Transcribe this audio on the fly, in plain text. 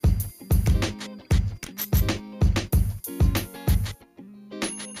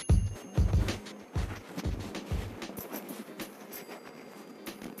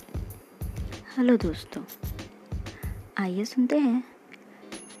Hello दोस्तों, आइए सुनते हैं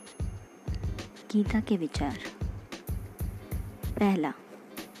गीता के विचार। पहला,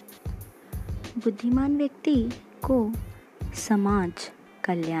 बुद्धिमान व्यक्ति को समाज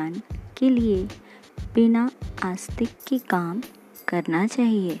कल्याण के लिए बिना आस्तिक के काम करना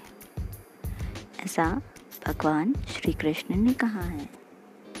चाहिए, ऐसा भगवान श्री कृष्ण ने कहा है।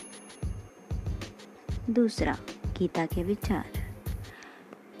 दूसरा, गीता के विचार।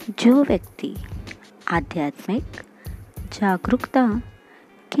 जो व्यक्ति आध्यात्मिक जागरूकता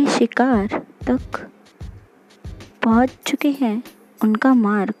के शिकार तक पहुंच चुके हैं, उनका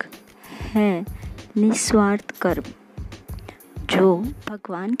मार्ग है निस्वार्थ कर्म। जो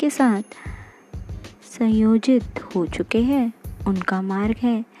भगवान के साथ संयोजित हो चुके हैं, उनका मार्ग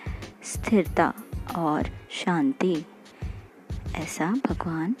है स्थिरता और शांति, ऐसा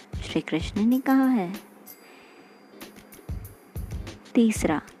भगवान श्री कृष्ण ने कहा है।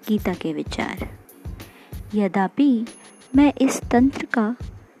 तीसरा, गीता के विचार। यद्यपि मैं इस तंत्र का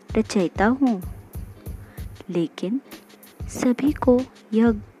रचयिता हूँ, लेकिन सभी को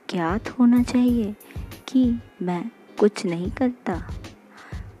यह ज्ञात होना चाहिए कि मैं कुछ नहीं करता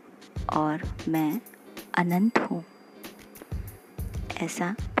और मैं अनंत हूँ,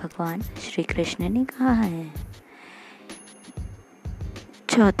 ऐसा भगवान श्री कृष्ण ने कहा है।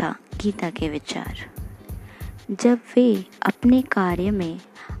 चौथा, गीता के विचार। जब वे अपने कार्य में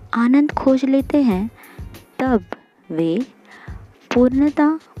आनंद खोज लेते हैं, तब वे पूर्णता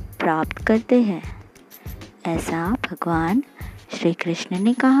प्राप्त करते हैं, ऐसा भगवान श्री कृष्ण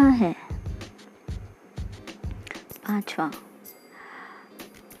ने कहा है। पांचवा,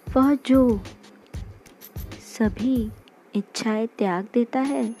 वह जो सभी इच्छाएं त्याग देता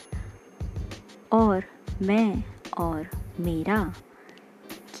है और मैं और मेरा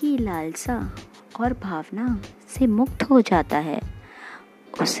की लालसा और भावना से मुक्त हो जाता है,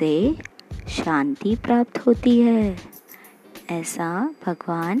 उसे शांति प्राप्त होती है, ऐसा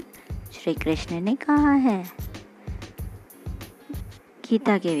भगवान श्री कृष्ण ने कहा है।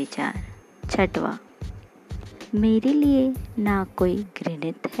 गीता के विचार। छठवां, मेरे लिए ना कोई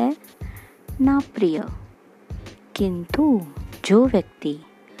घृणित है ना प्रिय, किंतु जो व्यक्ति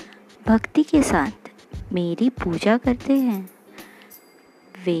भक्ति के साथ मेरी पूजा करते हैं,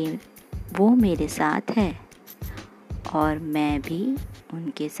 वो मेरे साथ है और मैं भी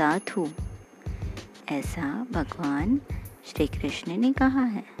उनके साथ हूँ, ऐसा भगवान श्री कृष्ण ने कहा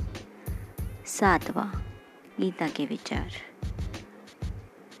है। सातवां, गीता के विचार।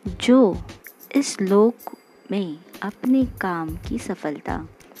 जो इस लोक में अपने काम की सफलता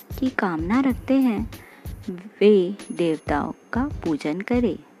की कामना रखते हैं, वे देवताओं का पूजन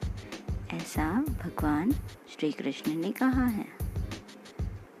करें, ऐसा भगवान श्री कृष्ण ने कहा है।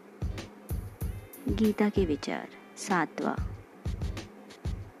 गीता के विचार। सातवां,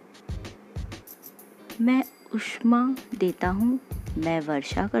 मैं ऊष्मा देता हूँ, मैं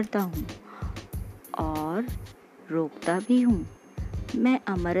वर्षा करता हूँ और रोकता भी हूँ, मैं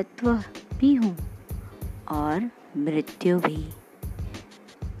अमरत्व भी हूँ और मृत्यु भी,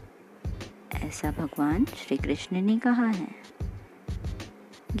 ऐसा भगवान श्री कृष्ण ने कहा है।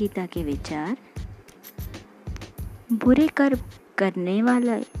 गीता के विचार। बुरे कर्म करने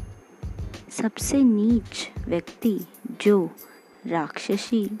वाला सबसे नीच व्यक्ति, जो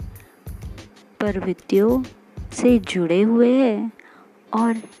राक्षसी प्रवृत्तियों से जुड़े हुए हैं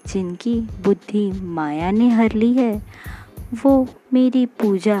और जिनकी बुद्धि माया ने हर ली है, वो मेरी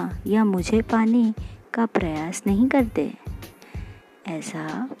पूजा या मुझे पाने का प्रयास नहीं करते, ऐसा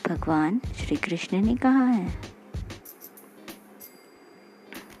भगवान श्री कृष्ण ने कहा है।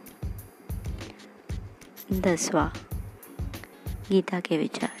 दसवां, गीता के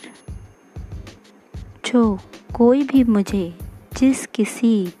विचार। जो कोई भी मुझे जिस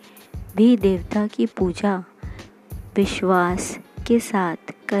किसी भी देवता की पूजा विश्वास के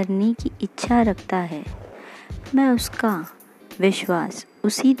साथ करने की इच्छा रखता है, मैं उसका विश्वास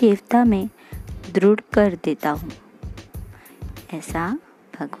उसी देवता में दृढ़ कर देता हूँ, ऐसा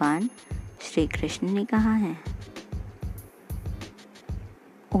भगवान श्री कृष्ण ने कहा है।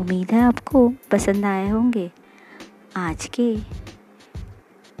 उम्मीद है आपको पसंद आए होंगे आज के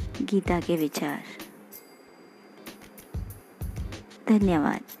गीता के विचार।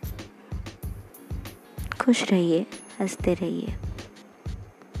 धन्यवाद। खुश रहिए, हंसते रहिए।